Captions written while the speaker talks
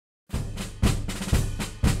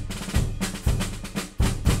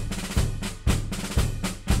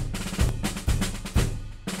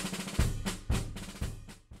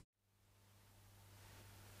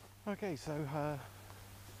Okay, so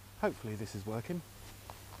hopefully this is working.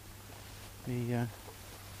 The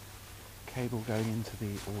cable going into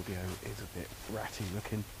the audio is a bit ratty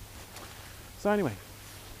looking. So anyway,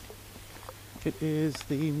 it is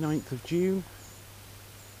the 9th of June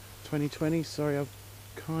 2020. Sorry, I've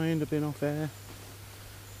kind of been off air.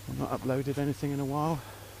 I've not uploaded anything in a while.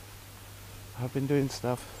 I've been doing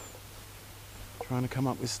stuff, trying to come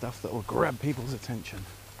up with stuff that will grab people's attention,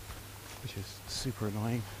 which is super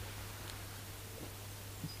annoying.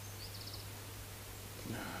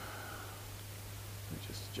 Let me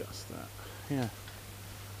just adjust that. Yeah.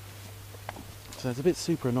 So it's a bit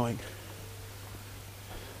super annoying.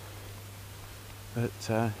 But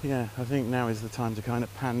yeah, I think now is the time to kind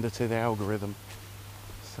of pander to the algorithm.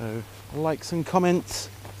 So likes and comments,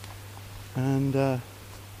 and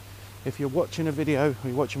if you're watching a video, or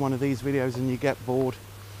you're watching one of these videos and you get bored,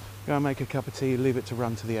 go and make a cup of tea, leave it to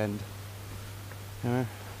run to the end. You know?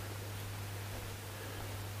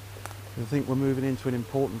 I think we're moving into an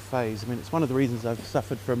important phase. I mean, it's one of the reasons I've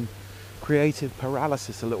suffered from creative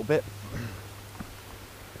paralysis a little bit.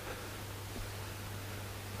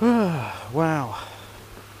 Wow.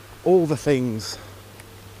 All the things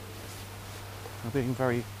are being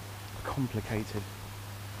very complicated.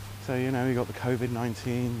 So, you know, you got the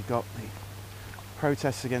COVID-19, you got the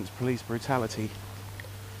protests against police brutality,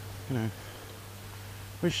 you know,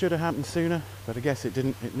 which should have happened sooner, but I guess it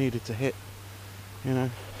didn't. It needed to hit, you know,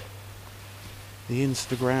 the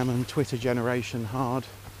Instagram and Twitter generation hard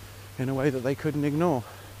in a way that they couldn't ignore.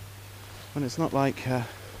 And it's not like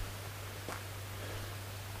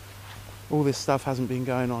all this stuff hasn't been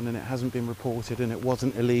going on and it hasn't been reported and it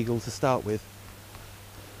wasn't illegal to start with.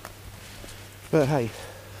 But hey,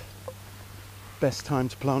 best time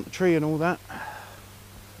to plant a tree and all that.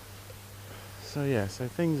 So yeah, so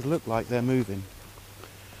things look like they're moving.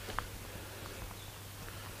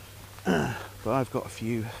 But I've got a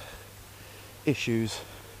few issues.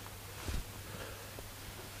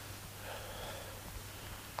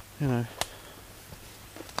 You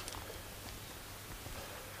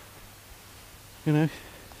know,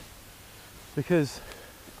 because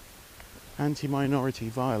anti-minority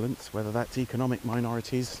violence, whether that's economic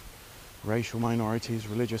minorities, racial minorities,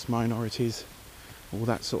 religious minorities, all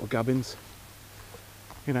that sort of gubbins,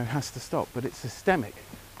 you know, has to stop. But it's systemic.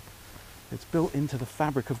 It's built into the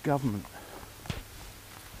fabric of government.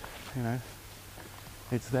 You know,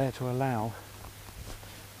 it's there to allow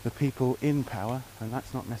the people in power, and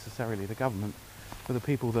that's not necessarily the government, but the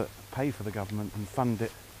people that pay for the government and fund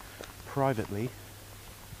it privately,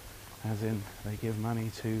 as in they give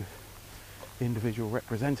money to individual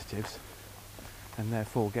representatives and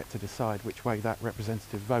therefore get to decide which way that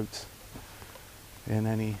representative votes in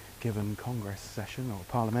any given Congress session or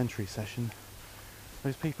parliamentary session.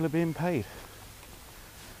 Those people are being paid,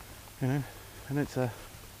 you know, and it's a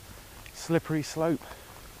slippery slope.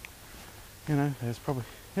 You know, there's probably,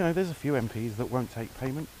 you know, there's a few MPs that won't take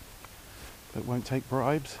payment, that won't take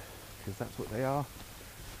bribes, because that's what they are,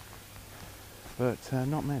 but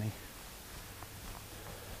not many.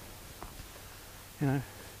 You know,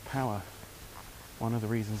 power. One of the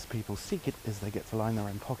reasons people seek it is they get to line their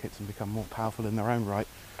own pockets and become more powerful in their own right,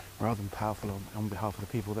 rather than powerful on behalf of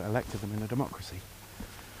the people that elected them in a democracy.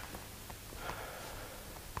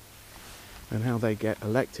 And how they get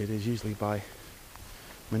elected is usually by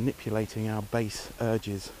manipulating our base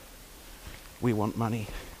urges. We want money.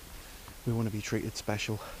 We want to be treated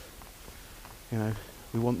special. You know,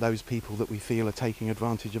 we want those people that we feel are taking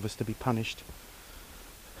advantage of us to be punished.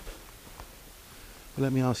 But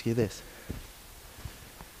let me ask you this.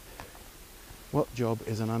 What job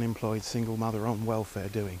is an unemployed single mother on welfare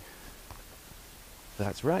doing?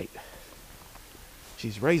 That's right.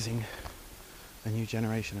 She's raising a new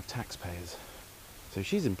generation of taxpayers. So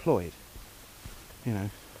she's employed, you know,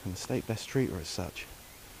 and the state best treat her as such.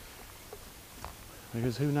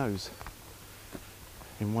 Because who knows?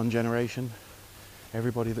 In one generation,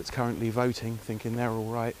 everybody that's currently voting, thinking they're all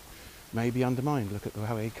right, may be undermined. Look at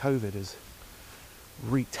how COVID has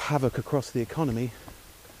wreaked havoc across the economy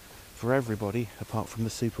for everybody apart from the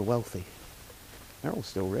super wealthy. They're all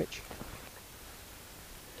still rich.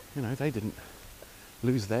 You know, they didn't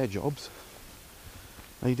lose their jobs.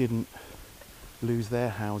 They didn't lose their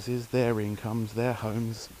houses, their incomes, their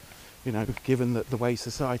homes. You know, given that the way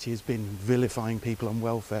society has been vilifying people on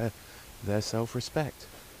welfare, their self-respect.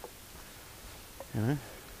 You know?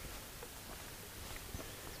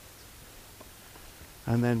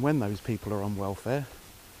 And then when those people are on welfare,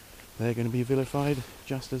 they're going to be vilified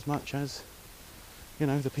just as much as, you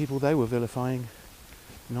know, the people they were vilifying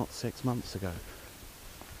not 6 months ago.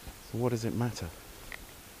 So what does it matter?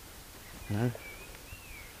 You know?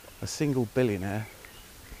 a single billionaire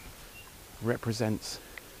represents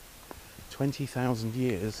 20,000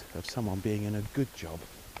 years of someone being in a good job.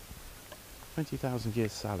 20,000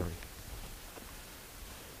 years salary.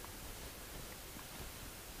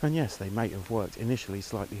 And yes, they may have worked initially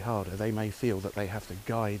slightly harder. They may feel that they have to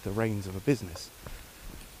guide the reins of a business.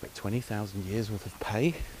 But 20,000 years worth of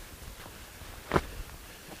pay?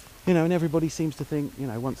 You know, and everybody seems to think, you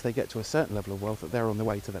know, once they get to a certain level of wealth that they're on the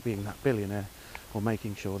way to that being that billionaire, or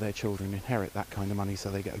making sure their children inherit that kind of money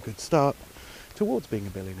so they get a good start towards being a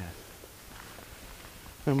billionaire.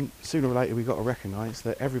 And sooner or later we've got to recognise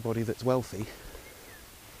that everybody that's wealthy,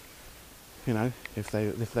 you know, if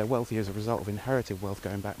they're wealthy as a result of inherited wealth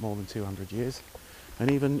going back more than 200 years,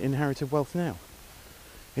 and even inherited wealth now,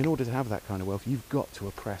 in order to have that kind of wealth, you've got to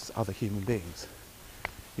oppress other human beings.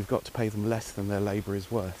 You've got to pay them less than their labour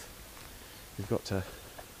is worth. You've got to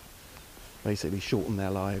basically shorten their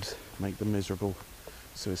lives, make them miserable,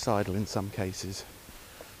 suicidal in some cases,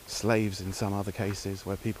 slaves in some other cases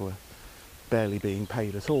where people are barely being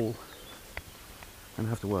paid at all and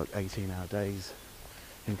have to work 18-hour days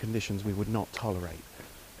in conditions we would not tolerate.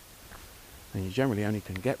 And you generally only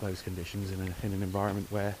can get those conditions in an environment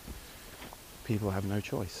where people have no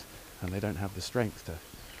choice and they don't have the strength to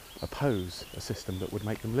oppose a system that would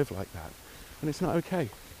make them live like that. And it's not okay.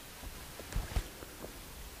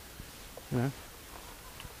 You know?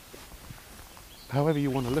 However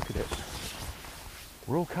you want to look at it,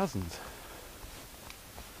 we're all cousins.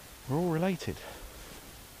 We're all related.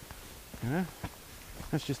 You know?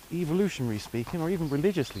 That's just evolutionary speaking, or even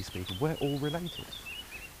religiously speaking, we're all related.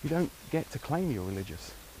 You don't get to claim you're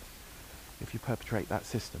religious if you perpetrate that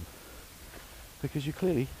system. Because you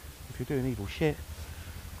clearly, if you're doing evil shit,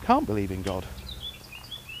 can't believe in God.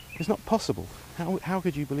 It's not possible. How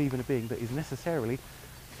could you believe in a being that is necessarily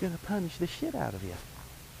going to punish the shit out of you?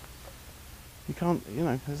 You can't, you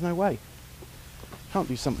know, there's no way. You can't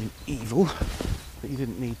do something evil that you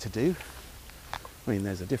didn't need to do. I mean,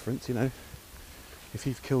 there's a difference, you know. If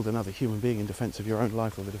you've killed another human being in defence of your own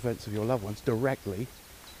life or the defence of your loved ones directly,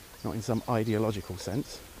 not in some ideological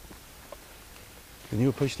sense, then you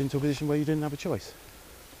were pushed into a position where you didn't have a choice.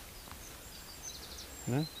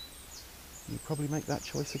 You know? You'd probably make that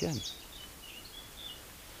choice again.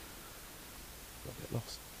 Got a bit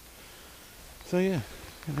lost. So yeah,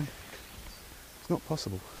 you know, it's not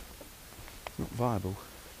possible. It's not viable.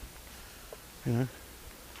 You know?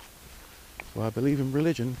 Well, I believe in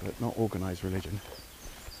religion, but not organised religion.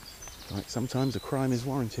 Like, sometimes a crime is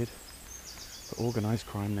warranted, but organised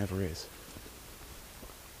crime never is.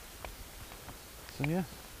 So yeah.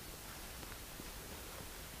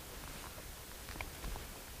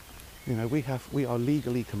 You know, we are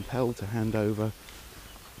legally compelled to hand over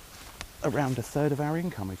around a third of our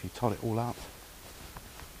income if you tot it all up.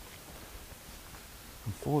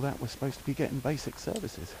 And for that we're supposed to be getting basic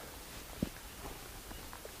services.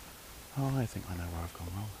 Oh, I think I know where I've gone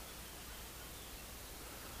wrong.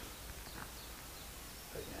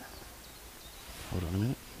 But yeah. Hold on a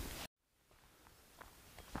minute.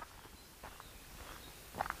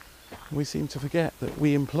 We seem to forget that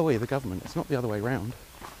we employ the government. It's not the other way round.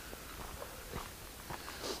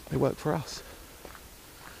 They work for us.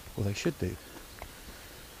 Or they should do.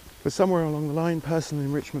 But somewhere along the line, personal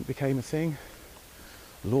enrichment became a thing.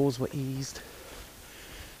 Laws were eased.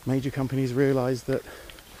 Major companies realised that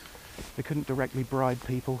they couldn't directly bribe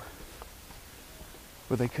people,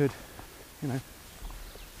 but they could, you know,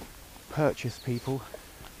 purchase people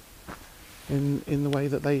in the way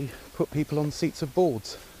that they put people on seats of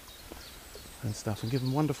boards and stuff and give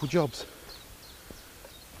them wonderful jobs,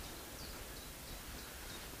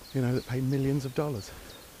 you know, that pay millions of dollars,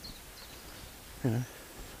 you know,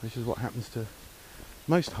 which is what happens to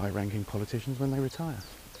most high-ranking politicians when they retire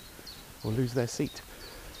or lose their seat.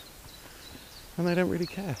 And they don't really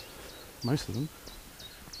care. Most of them.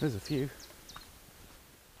 There's a few.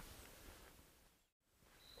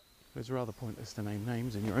 It's rather pointless to name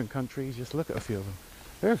names in your own countries. Just look at a few of them.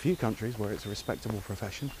 There are a few countries where it's a respectable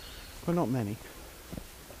profession, but not many.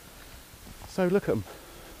 So look at them.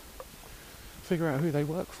 Figure out who they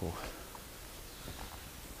work for.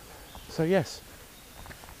 So yes,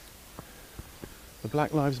 the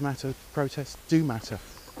Black Lives Matter protests do matter.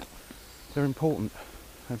 They're important.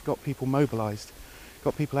 They've got people mobilised,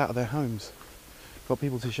 got people out of their homes, got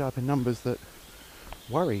people to show up in numbers that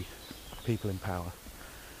worry people in power,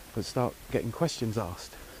 that start getting questions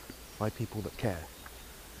asked by people that care.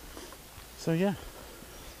 So yeah,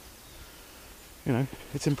 you know,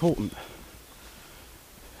 it's important.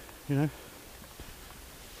 You know,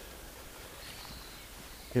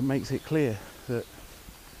 it makes it clear that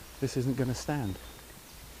this isn't going to stand.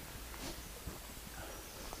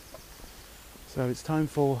 So it's time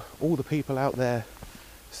for all the people out there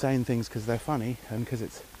saying things because they're funny and because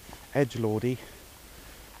it's edgelordy.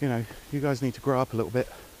 You know, you guys need to grow up a little bit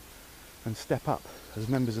and step up as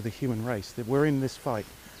members of the human race. That we're in this fight,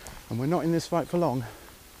 and we're not in this fight for long,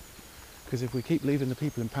 because if we keep leaving the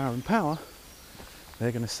people in power,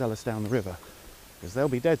 they're going to sell us down the river, because they'll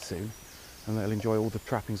be dead soon and they'll enjoy all the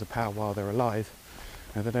trappings of power while they're alive,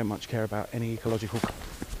 and they don't much care about any ecological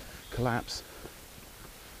collapse,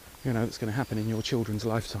 you know, that's going to happen in your children's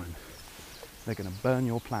lifetime. They're going to burn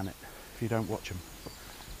your planet if you don't watch them,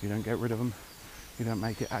 if you don't get rid of them, you don't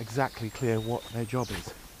make it exactly clear what their job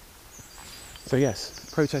is. So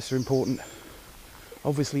yes, protests are important.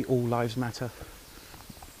 Obviously all lives matter,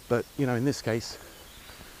 but you know, in this case,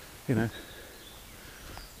 you know,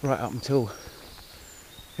 right up until,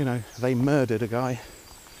 you know, they murdered a guy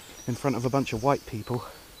in front of a bunch of white people,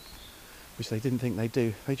 which they didn't think they'd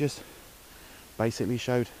do. They just basically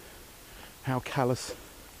showed how callous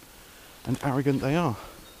and arrogant they are.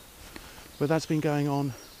 But that's been going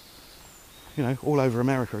on, you know, all over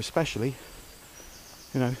America especially,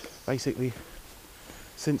 you know, basically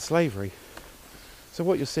since slavery. So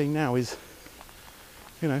what you're seeing now is,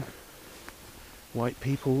 you know, white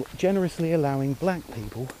people generously allowing black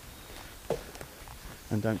people,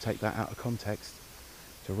 and don't take that out of context,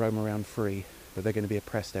 to roam around free, but they're going to be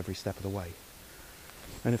oppressed every step of the way.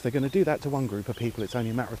 And if they're going to do that to one group of people, it's only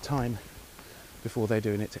a matter of time before they're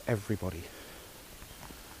doing it to everybody.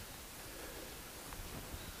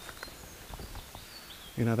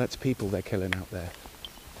 You know, that's people they're killing out there.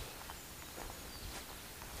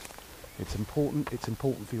 It's important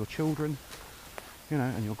for your children, you know,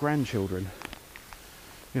 and your grandchildren.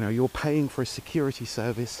 You know, you're paying for a security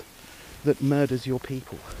service that murders your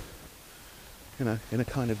people, you know, in a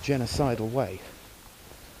kind of genocidal way,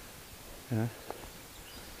 you know,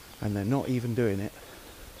 and they're not even doing it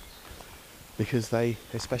because they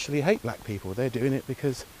especially hate black people. They're doing it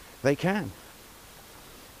because they can.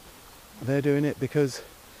 They're doing it because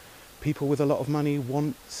people with a lot of money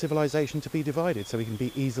want civilization to be divided, so we can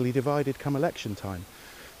be easily divided come election time.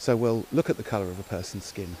 So we'll look at the colour of a person's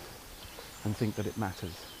skin and think that it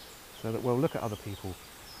matters, so that we'll look at other people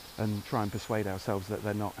and try and persuade ourselves that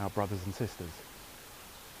they're not our brothers and sisters.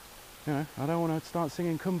 You know, I don't want to start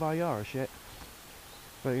singing Kumbaya or shit,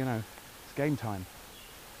 but you know, it's game time.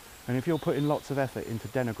 And if you're putting lots of effort into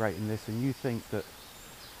denigrating this, and you think that,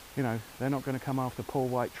 you know, they're not going to come after poor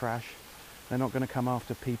white trash, they're not going to come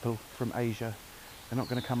after people from Asia, they're not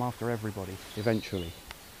going to come after everybody eventually.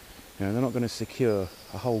 You know, they're not going to secure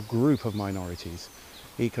a whole group of minorities,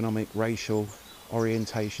 economic, racial,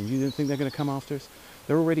 orientation. You don't think they're going to come after us?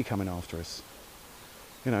 They're already coming after us.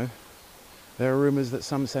 You know, there are rumours that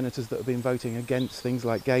some senators that have been voting against things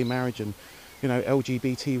like gay marriage and, you know,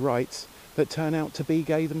 LGBT rights, that turn out to be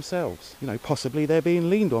gay themselves. You know, possibly they're being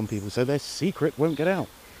leaned on people, so their secret won't get out.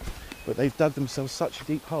 But they've dug themselves such a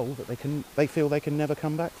deep hole that they feel they can never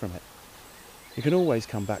come back from it. You can always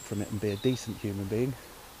come back from it and be a decent human being.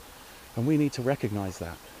 And we need to recognise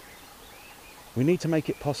that. We need to make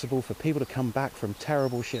it possible for people to come back from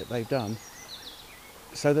terrible shit they've done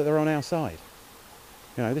so that they're on our side.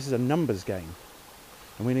 You know, this is a numbers game,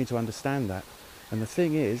 and we need to understand that. And the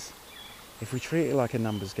thing is, if we treat it like a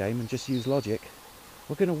numbers game and just use logic,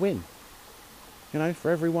 we're going to win. You know, for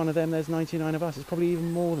every one of them, there's 99 of us. It's probably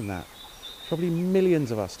even more than that. Probably millions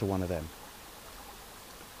of us to one of them.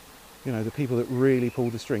 You know, the people that really pull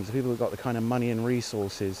the strings, the people that got the kind of money and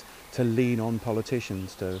resources to lean on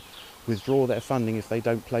politicians, to withdraw their funding if they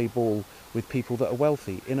don't play ball with people that are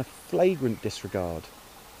wealthy, in a flagrant disregard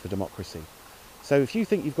for democracy. So if you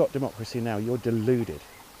think you've got democracy now, you're deluded.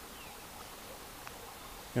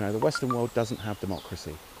 You know, the Western world doesn't have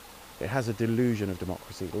democracy. It has a delusion of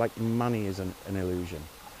democracy, like money is an illusion.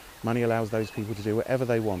 Money allows those people to do whatever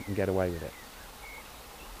they want and get away with it.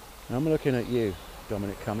 And I'm looking at you,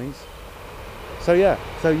 Dominic Cummings. So yeah,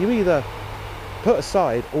 so you either put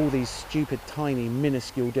aside all these stupid, tiny,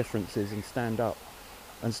 minuscule differences and stand up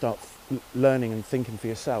and start learning and thinking for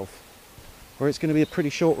yourself, or it's going to be a pretty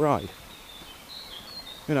short ride.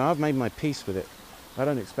 You know, I've made my peace with it. I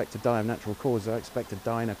don't expect to die of natural causes. I expect to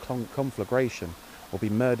die in a conflagration, or be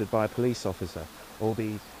murdered by a police officer, or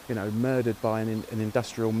be, you know, murdered by an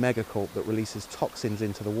industrial megacorp that releases toxins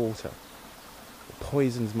into the water, or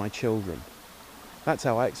poisons my children. That's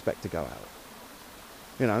how I expect to go out.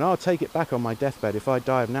 You know, and I'll take it back on my deathbed if I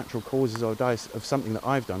die of natural causes or die of something that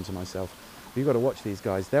I've done to myself. But you've got to watch these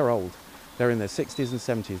guys. They're old. They're in their 60s and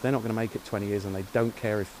 70s. They're not going to make it 20 years, and they don't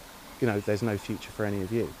care if, you know, there's no future for any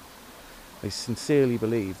of you. They sincerely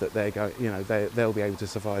believe that they'll be able to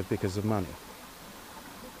survive because of money.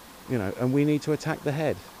 You know, and we need to attack the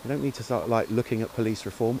head. We don't need to start like looking at police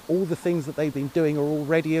reform. All the things that they've been doing are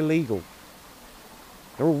already illegal.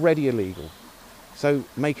 They're already illegal. So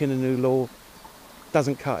making a new law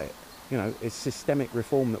doesn't cut it. You know, it's systemic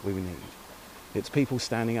reform that we need. It's people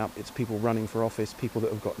standing up, it's people running for office, people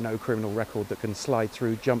that have got no criminal record that can slide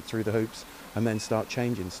through, jump through the hoops and then start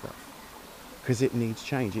changing stuff. Because it needs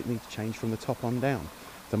change. It needs change from the top on down.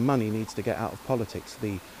 The money needs to get out of politics.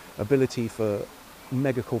 The ability for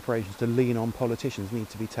mega corporations to lean on politicians need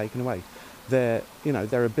to be taken away. Their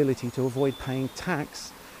ability to avoid paying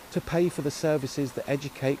tax to pay for the services that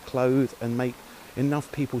educate, clothe and make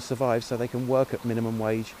enough people survive so they can work at minimum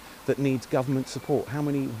wage that needs government support. How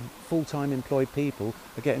many full-time employed people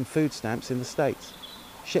are getting food stamps in the States?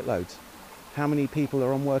 Shitloads. How many people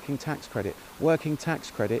are on working tax credit? Working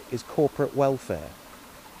tax credit is corporate welfare.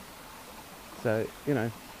 So, you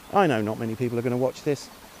know, I know not many people are going to watch this,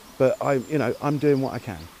 but I'm doing what I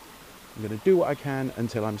can. I'm going to do what I can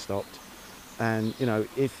until I'm stopped. And, you know,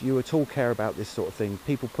 if you at all care about this sort of thing,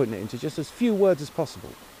 people putting it into just as few words as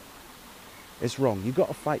possible, it's wrong. You've got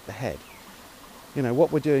to fight the head. You know,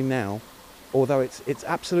 what we're doing now, although it's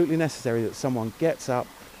absolutely necessary that someone gets up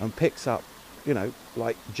and picks up, you know,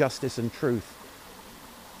 like justice and truth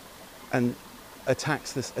and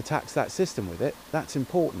attacks that system with it, that's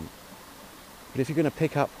important. But if you're going to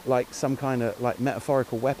pick up like some kind of like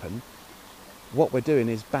metaphorical weapon, what we're doing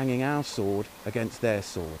is banging our sword against their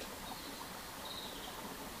sword.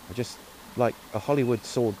 Just like a Hollywood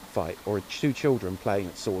sword fight or two children playing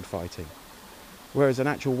at sword fighting. Whereas an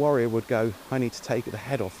actual warrior would go, I need to take the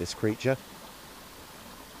head off this creature.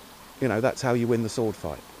 You know, that's how you win the sword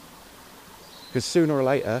fight. Because sooner or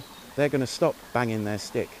later, they're going to stop banging their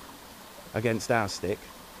stick against our stick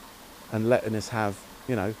and letting us have,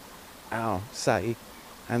 you know, our say,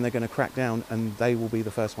 and they're going to crack down and they will be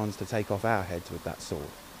the first ones to take off our heads with that sword.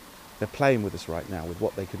 They're playing with us right now with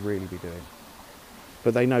what they could really be doing.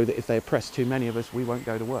 But they know that if they oppress too many of us, we won't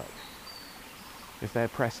go to work. If they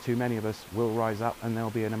oppress too many of us, we'll rise up and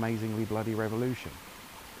there'll be an amazingly bloody revolution,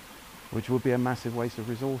 which would be a massive waste of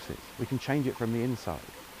resources. We can change it from the inside,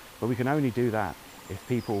 but we can only do that if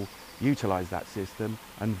people utilise that system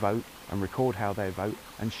and vote and record how they vote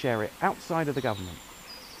and share it outside of the government.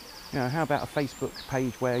 You know, how about a Facebook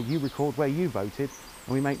page where you record where you voted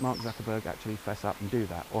and we make Mark Zuckerberg actually fess up and do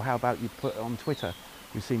that? Or how about you put it on Twitter,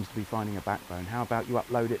 who seems to be finding a backbone? How about you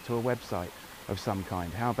upload it to a website of some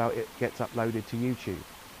kind? How about it gets uploaded to YouTube?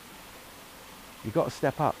 You've got to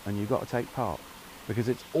step up and you've got to take part, because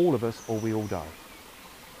it's all of us or we all die.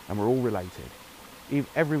 And we're all related.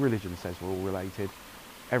 Every religion says we're all related.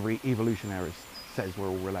 Every evolutionarist says we're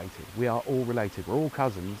all related. We are all related. We're all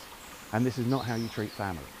cousins, and this is not how you treat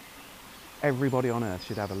family. Everybody on earth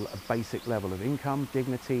should have a basic level of income,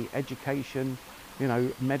 dignity, education, you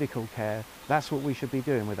know, medical care. That's what we should be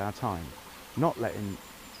doing with our time. Not letting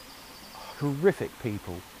horrific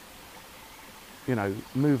people, you know,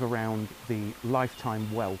 move around the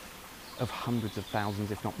lifetime wealth of hundreds of thousands,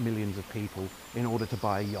 if not millions of people in order to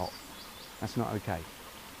buy a yacht. That's not okay.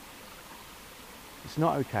 It's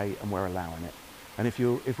not okay, and we're allowing it. And if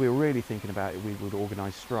we were really thinking about it, we would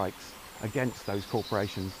organise strikes against those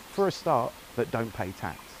corporations, for a start, that don't pay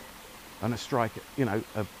tax. And a strike, you know,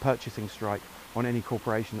 a purchasing strike on any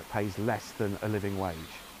corporation that pays less than a living wage.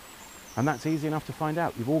 And that's easy enough to find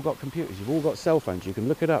out. You've all got computers, you've all got cell phones, you can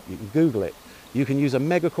look it up, you can Google it. You can use a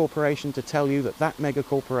mega corporation to tell you that that mega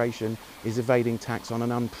corporation is evading tax on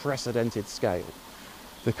an unprecedented scale.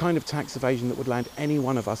 The kind of tax evasion that would land any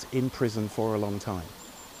one of us in prison for a long time.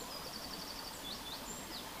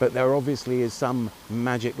 But there obviously is some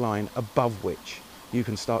magic line above which you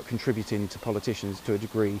can start contributing to politicians to a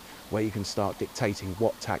degree where you can start dictating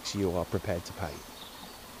what tax you are prepared to pay.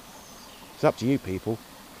 It's up to you people.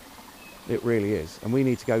 It really is. And we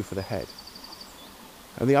need to go for the head.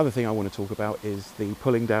 And the other thing I want to talk about is the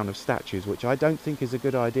pulling down of statues, which I don't think is a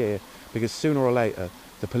good idea, because sooner or later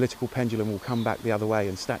the political pendulum will come back the other way,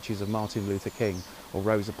 and statues of Martin Luther King or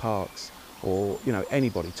Rosa Parks or, you know,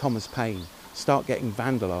 anybody, Thomas Paine, start getting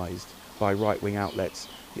vandalised by right-wing outlets,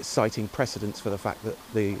 citing precedents for the fact that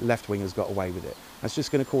the left-wingers got away with it. That's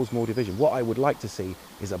just going to cause more division. What I would like to see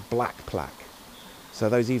is a black plaque. So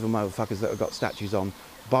those evil motherfuckers that have got statues on,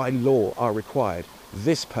 by law, are required.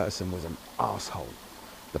 This person was an arsehole.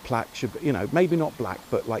 The plaque should be, you know, maybe not black,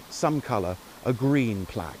 but like some colour, a green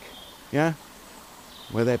plaque, yeah?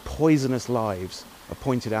 Where their poisonous lives are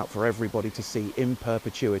pointed out for everybody to see in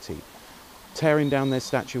perpetuity. Tearing down their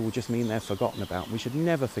statue will just mean they're forgotten about. We should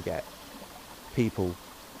never forget people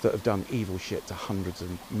that have done evil shit to hundreds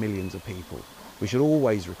and millions of people. We should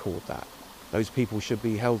always record that. Those people should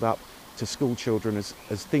be held up to school children as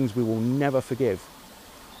things we will never forgive.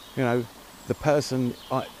 You know, the person,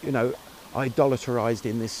 idolatrized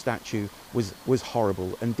in this statue was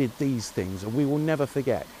horrible and did these things, and we will never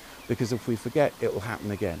forget, because if we forget, it will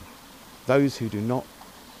happen again. Those who do not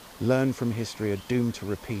learn from history are doomed to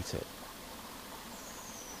repeat it.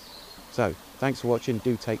 So, thanks for watching.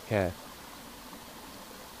 Do take care.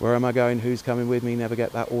 Where am I going? Who's coming with me? Never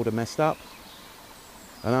get that order messed up.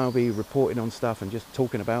 And I'll be reporting on stuff and just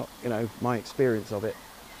talking about, my experience of it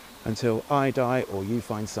until I die or you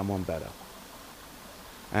find someone better.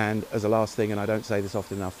 And as a last thing, and I don't say this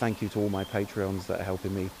often enough, thank you to all my Patreons that are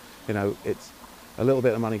helping me. It's a little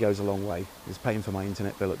bit of money goes a long way. It's paying for my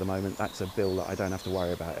internet bill at the moment. That's a bill that I don't have to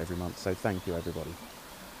worry about every month. So thank you, everybody.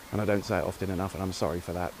 And I don't say it often enough, and I'm sorry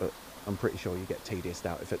for that, but I'm pretty sure you get tedious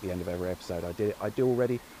out if at the end of every episode I do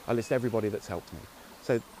already. I list everybody that's helped me.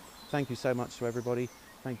 So thank you so much to everybody.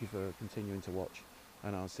 Thank you for continuing to watch,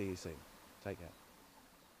 and I'll see you soon. Take care.